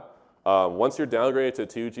my lab. Once you're downgraded to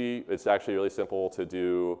 2G, it's actually really simple to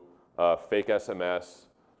do fake SMS.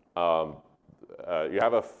 You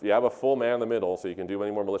have a full man in the middle, so you can do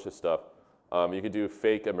any more malicious stuff. You can do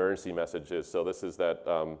fake emergency messages. So this is that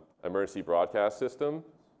emergency broadcast system,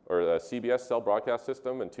 or the CBS cell broadcast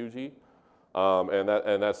system in 2G, and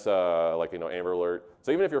that's like Amber Alert.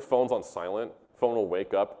 So even if your phone's on silent phone will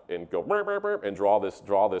wake up and go burp, burp, burp, and draw this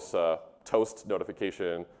toast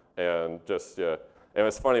notification, and just and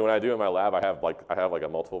it's funny when I do in my lab, I have like a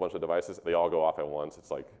multiple bunch of devices. They all go off at once.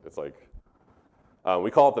 It's like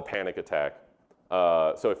we call it the panic attack.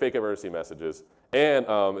 So fake emergency messages, and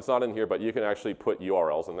it's not in here, but you can actually put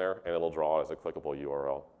URLs in there, and it'll draw as a clickable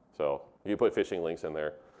URL. So you can put phishing links in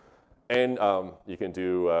there. And you can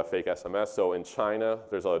do fake SMS. So in China,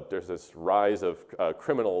 there's this rise of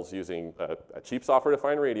criminals using a cheap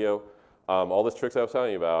software-defined radio. All these tricks I was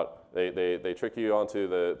telling you about, they trick you onto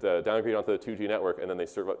the downgrade onto the 2G network, and then they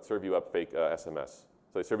serve you up fake SMS.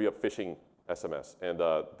 So they serve you up phishing SMS. And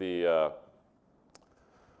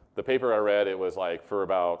the paper I read, it was like for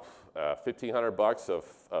about $1,500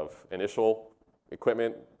 of initial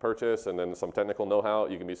equipment purchase and then some technical know-how,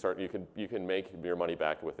 you can make your money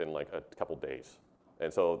back within like a couple days.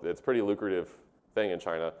 And so it's a pretty lucrative thing in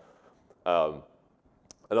China.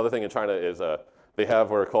 Another thing in China is they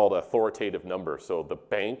have what are called authoritative numbers. So the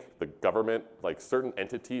bank, the government, like certain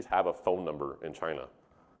entities have a phone number in China.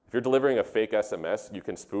 If you're delivering a fake SMS, you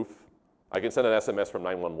can spoof. I can send an SMS from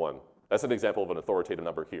 911. That's an example of an authoritative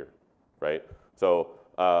number here, right? So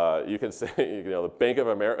you can say, the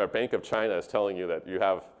Bank of China is telling you that you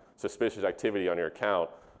have suspicious activity on your account.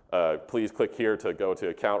 Please click here to go to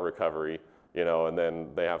account recovery, and then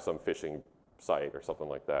they have some phishing site or something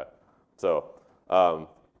like that. So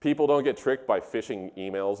people don't get tricked by phishing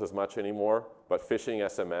emails as much anymore, but phishing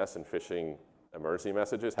SMS and phishing emergency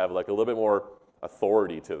messages have like a little bit more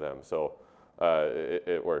authority to them. So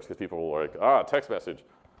it works because people are like, text message.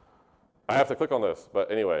 I have to click on this.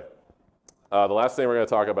 But anyway. The last thing we're going to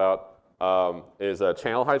talk about is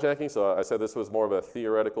channel hijacking. So I said this was more of a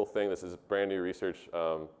theoretical thing. This is brand new research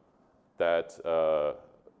that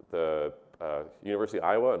the University of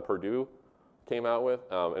Iowa and Purdue came out with,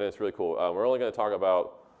 and it's really cool. We're only going to talk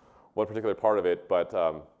about one particular part of it, but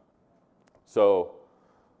so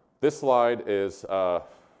this slide is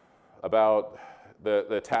about the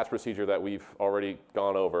attach procedure that we've already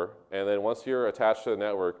gone over. And then once you're attached to the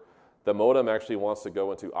network, the modem actually wants to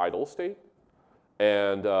go into idle state.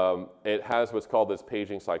 And it has what's called this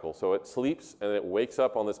paging cycle. So it sleeps and it wakes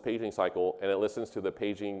up on this paging cycle and it listens to the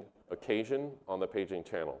paging occasion on the paging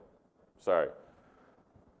channel. Sorry.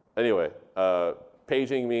 Anyway,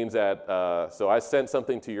 paging means that, so I sent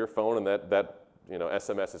something to your phone and that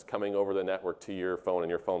SMS is coming over the network to your phone and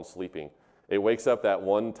your phone's sleeping. It wakes up that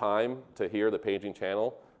one time to hear the paging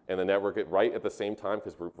channel, and the network, right at the same time,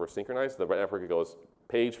 because we're synchronized, the network goes,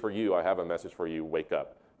 page for you, I have a message for you, wake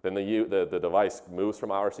up. Then the device moves from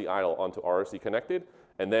RRC idle onto RRC connected,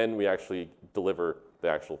 and then we actually deliver the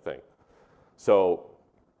actual thing. So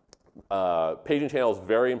paging channel is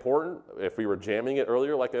very important. If we were jamming it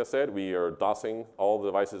earlier, like I said, we are DOSing all the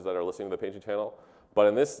devices that are listening to the paging channel. But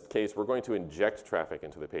in this case, we're going to inject traffic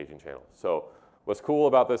into the paging channel. So what's cool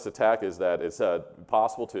about this attack is that it's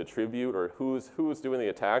possible to attribute, or who's doing the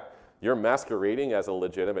attack. You're masquerading as a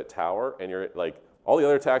legitimate tower, and you're like, all the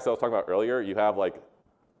other attacks I was talking about earlier, you have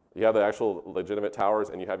the actual legitimate towers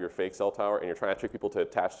and you have your fake cell tower, and you're trying to trick people to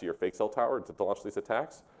attach to your fake cell tower to launch these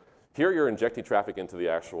attacks. Here you're injecting traffic into the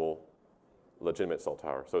actual legitimate cell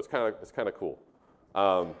tower. So it's kind of cool.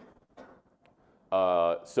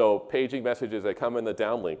 So paging messages, they come in the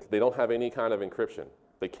downlink. They don't have any kind of encryption.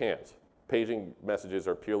 They can't. Paging messages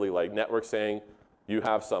are purely like network saying, you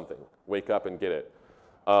have something, wake up and get it.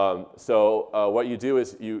 So what you do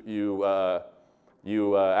is you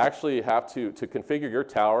actually have to configure your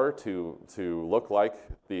tower to look like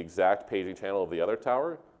the exact paging channel of the other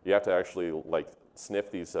tower. You have to actually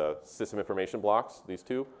sniff these system information blocks, these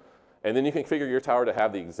two. And then you can configure your tower to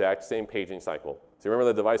have the exact same paging cycle. So you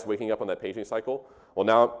remember the device waking up on that paging cycle? Well,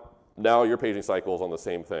 now your paging cycle is on the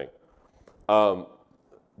same thing.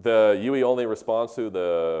 The UE only responds to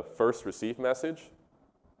the first receive message.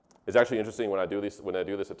 It's actually interesting when I do this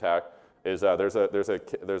attack. Is there's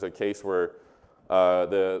a case where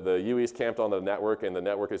the UE is camped on the network, and the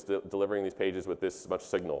network is delivering these pages with this much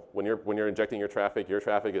signal. When you're injecting your traffic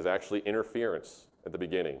is actually interference at the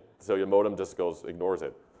beginning. So your modem just ignores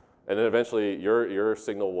it. And then eventually your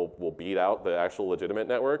signal will beat out the actual legitimate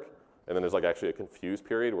network, and then there's actually a confused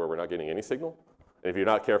period where we're not getting any signal. And if you're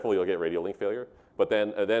not careful, you'll get radio link failure. But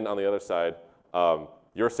then on the other side,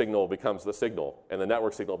 your signal becomes the signal, and the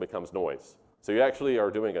network signal becomes noise. So you actually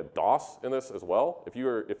are doing a DOS in this as well. If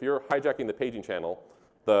you're hijacking the paging channel,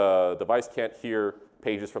 the device can't hear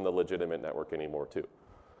pages from the legitimate network anymore too.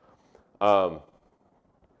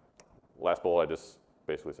 Last bullet, I just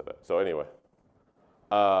basically said that. So anyway,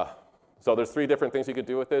 so there's 3 different things you could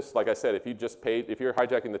do with this. Like I said, if you're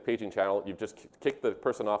hijacking the paging channel, you've just kicked the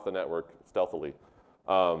person off the network stealthily.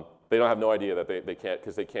 They don't have no idea that they can't,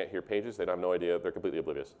 because they can't hear pages. They don't have no idea. They're completely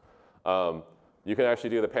oblivious. You can actually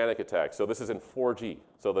do the panic attack. So this is in 4G.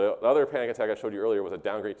 So the other panic attack I showed you earlier was a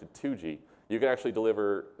downgrade to 2G. You can actually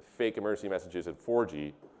deliver fake emergency messages in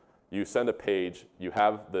 4G. You send a page. You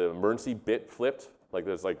have the emergency bit flipped. Like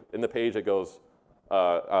there's like in the page it goes,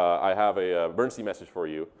 I have a emergency message for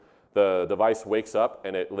you. The device wakes up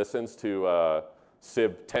and it listens to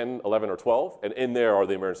SIB 10, 11, or 12, and in there are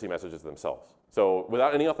the emergency messages themselves. So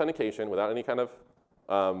without any authentication, without any kind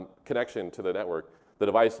of connection to the network, the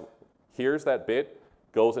device hears that bit,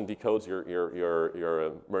 goes and decodes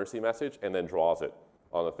your emergency message, and then draws it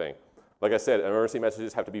on the thing. Like I said, emergency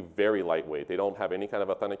messages have to be very lightweight. They don't have any kind of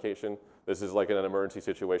authentication. This is like in an emergency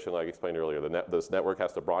situation like I explained earlier. This network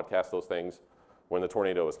has to broadcast those things when the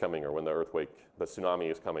tornado is coming or when the earthquake, the tsunami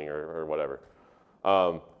is coming or whatever.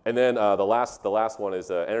 And then the last one is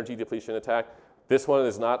energy depletion attack. This one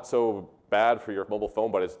is not so bad for your mobile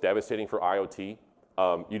phone, but it's devastating for IoT.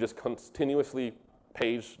 You just continuously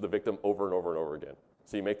page the victim over and over and over again.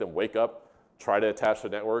 So you make them wake up, try to attach the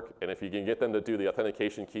network, and if you can get them to do the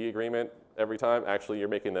authentication key agreement every time, actually you're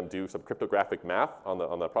making them do some cryptographic math on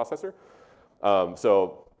the processor.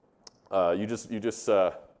 You just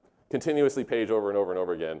continuously page over and over and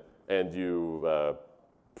over again, and you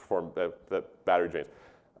perform that battery drains.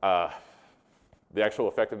 The actual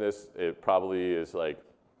effectiveness, it probably is like,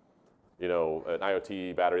 an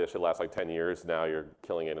IoT battery that should last like 10 years. Now you're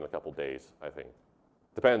killing it in a couple days, I think.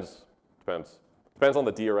 Depends on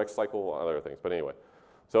the DRX cycle and other things. But anyway,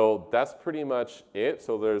 so that's pretty much it.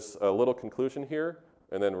 So there's a little conclusion here,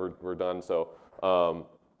 and then we're done. So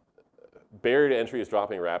barrier to entry is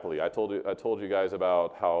dropping rapidly. I told you guys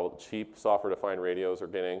about how cheap software-defined radios are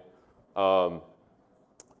getting,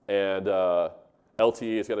 and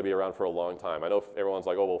LTE is going to be around for a long time. I know everyone's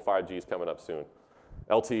like, oh well, 5G is coming up soon.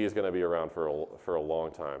 LTE is going to be around for a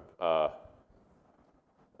long time.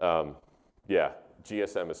 Yeah,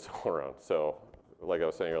 GSM is still around. So, like I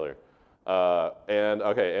was saying earlier, and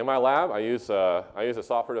okay, in my lab, I use a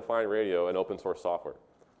software-defined radio and open source software.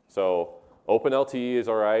 So, OpenLTE is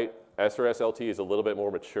all right. SRS LTE is a little bit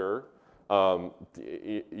more mature.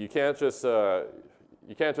 You can't just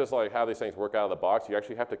like have these things work out of the box. You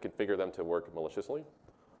actually have to configure them to work maliciously.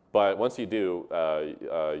 But once you do,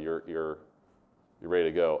 you're ready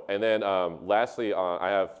to go. And then lastly, I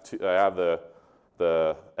have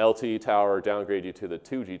the LTE tower downgrade you to the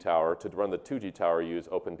 2G tower. To run the 2G tower, use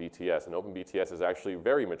OpenBTS. And OpenBTS is actually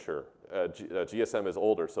very mature. GSM is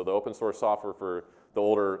older, so the open source software for the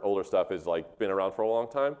older stuff has like been around for a long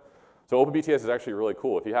time. So OpenBTS is actually really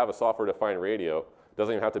cool. If you have a software-defined radio, it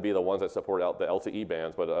doesn't even have to be the ones that support the LTE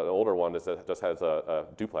bands, but an older one that just has a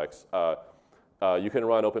duplex. You can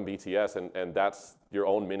run OpenBTS, and that's your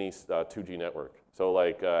own mini 2G network. So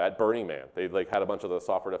like at Burning Man, they like had a bunch of the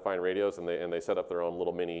software-defined radios, and they set up their own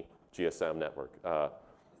little mini GSM network. Is that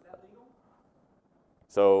legal?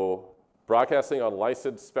 So broadcasting on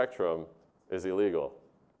licensed spectrum is illegal.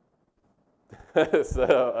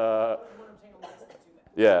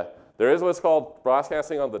 Yeah, there is what's called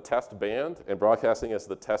broadcasting on the test band, and broadcasting as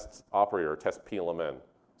the test operator, test PLMN.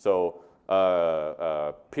 So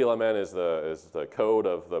PLMN is the code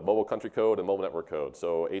of the mobile country code and mobile network code.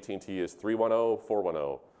 So AT&T is 310,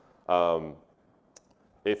 410.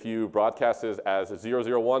 If you broadcast it as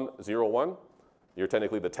 00101, you're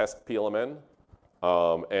technically the test PLMN,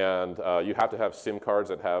 and you have to have SIM cards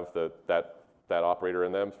that have that operator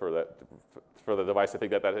in them for the device to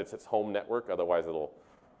think that it's its home network. Otherwise, it'll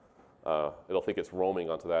think it's roaming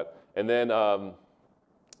onto that. And then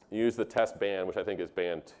use the test band, which I think is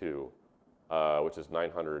band 2. Which is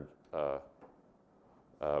 900.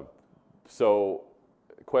 So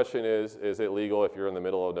the question is it legal if you're in the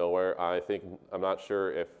middle of nowhere? I'm not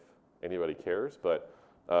sure if anybody cares, but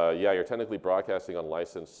yeah, you're technically broadcasting on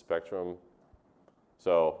licensed spectrum.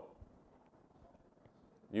 So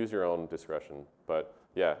use your own discretion. But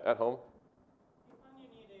yeah, at home. You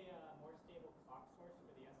need a more stable clock source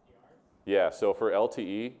for the SDRs? Yeah, so for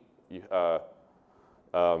LTE,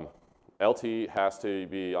 LTE has to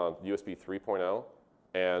be on USB 3.0,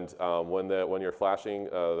 and when you're flashing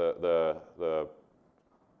the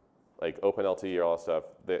like OpenLTE or all that stuff,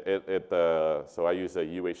 so I use a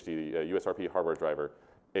UHD, USRP hardware driver.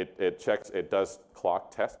 It does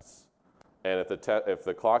clock tests, and if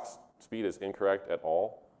the clock speed is incorrect at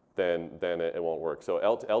all, then it won't work. So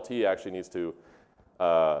LTE actually needs to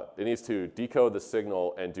decode the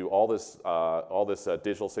signal and do all this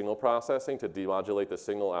digital signal processing to demodulate the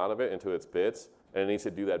signal out of it into its bits, and it needs to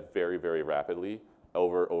do that very, very rapidly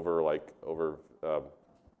over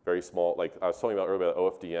very small, like I was talking about earlier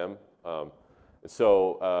about OFDM.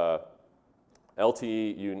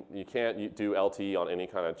 LTE, you can't do LTE on any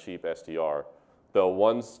kind of cheap SDR. The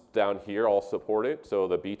ones down here all support it. So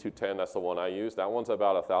the B210, that's the one I use. That one's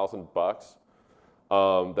about $1,000.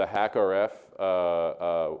 The Hack RF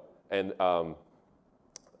and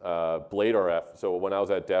Blade RF. So when I was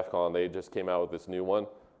at DEF CON, they just came out with this new one.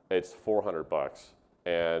 It's $400,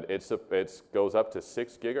 and it goes up to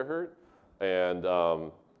 6 gigahertz, and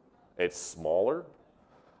it's smaller.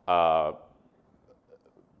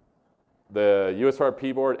 The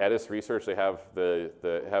USRP board, Edis Research, they have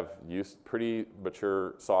used pretty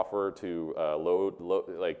mature software to load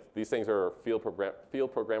like these things are field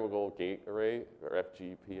programmable gate array or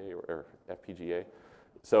FGPA or FPGA,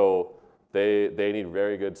 so they need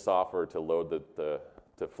very good software to load to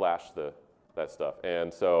flash that stuff,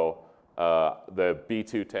 and so the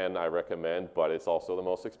B210 I recommend, but it's also the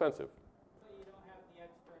most expensive. So you don't have the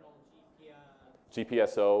external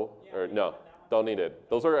GPSO or no. Don't need it.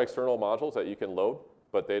 Those are external modules that you can load,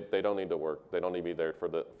 but they don't need to work. They don't need to be there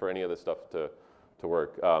for any of this stuff to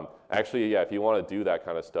work. Actually, yeah, if you want to do that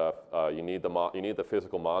kind of stuff, you need the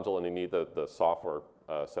physical module and you need the software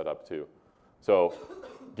set up too. So,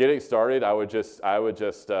 getting started, I would just one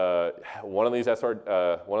of these 3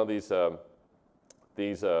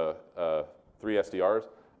 SDRs,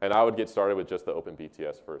 and I would get started with just the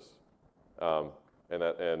OpenBTS first.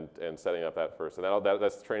 And setting up that first. And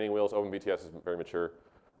that's training wheels. OpenBTS is very mature.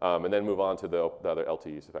 And then move on to the other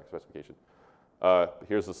LTE specification.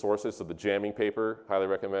 Here's the sources. So the jamming paper, highly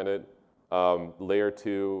recommended. Layer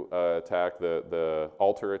 2 attack, the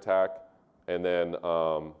alter attack, and then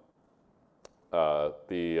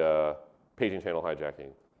the paging channel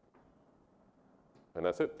hijacking. And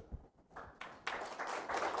that's it.